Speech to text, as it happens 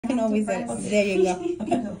can always edit. There you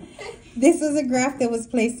go. This was a graft that was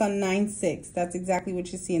placed on 9/6. That's exactly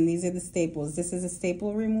what you see. And these are the staples. This is a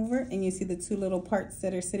staple remover. And you see the two little parts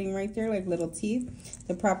that are sitting right there like little teeth.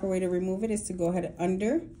 The proper way to remove it is to go ahead and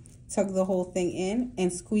under, tug the whole thing in,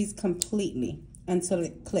 and squeeze completely until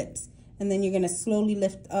it clips. And then you're going to slowly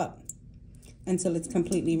lift up until it's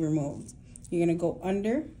completely removed. You're going to go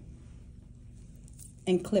under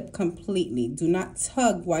and clip completely. Do not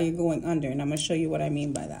tug while you're going under. And I'm going to show you what I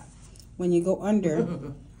mean by that. When you go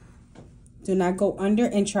under... Do not go under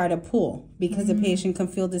and try to pull, because the patient can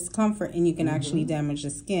feel discomfort and you can actually damage the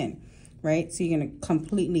skin, right? So you're going to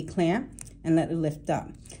completely clamp and let it lift up.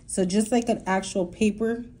 So just like an actual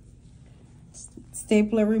paper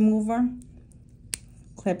stapler remover,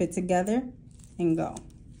 clip it together and go.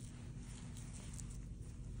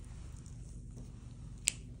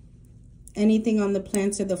 Anything on the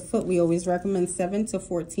plant or the foot, we always recommend 7 to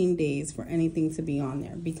 14 days for anything to be on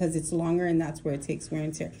there, because it's longer and that's where it takes wear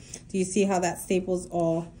and tear. Do you see how that staple's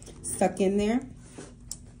all stuck in there?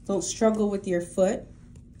 Don't struggle with your foot.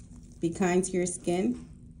 Be kind to your skin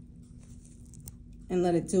and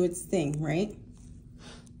let it do its thing, right?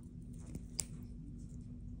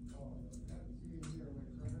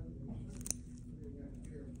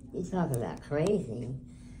 You talk about crazy.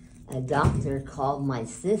 A doctor called my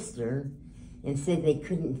sister and said they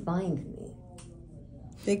couldn't find me.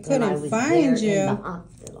 They couldn't find you? In the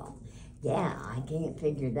hospital. Yeah, I can't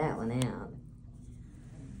figure that one out.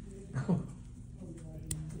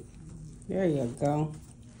 There you go.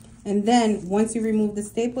 And then once you remove the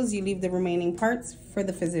staples, you leave the remaining parts for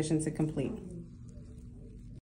the physician to complete.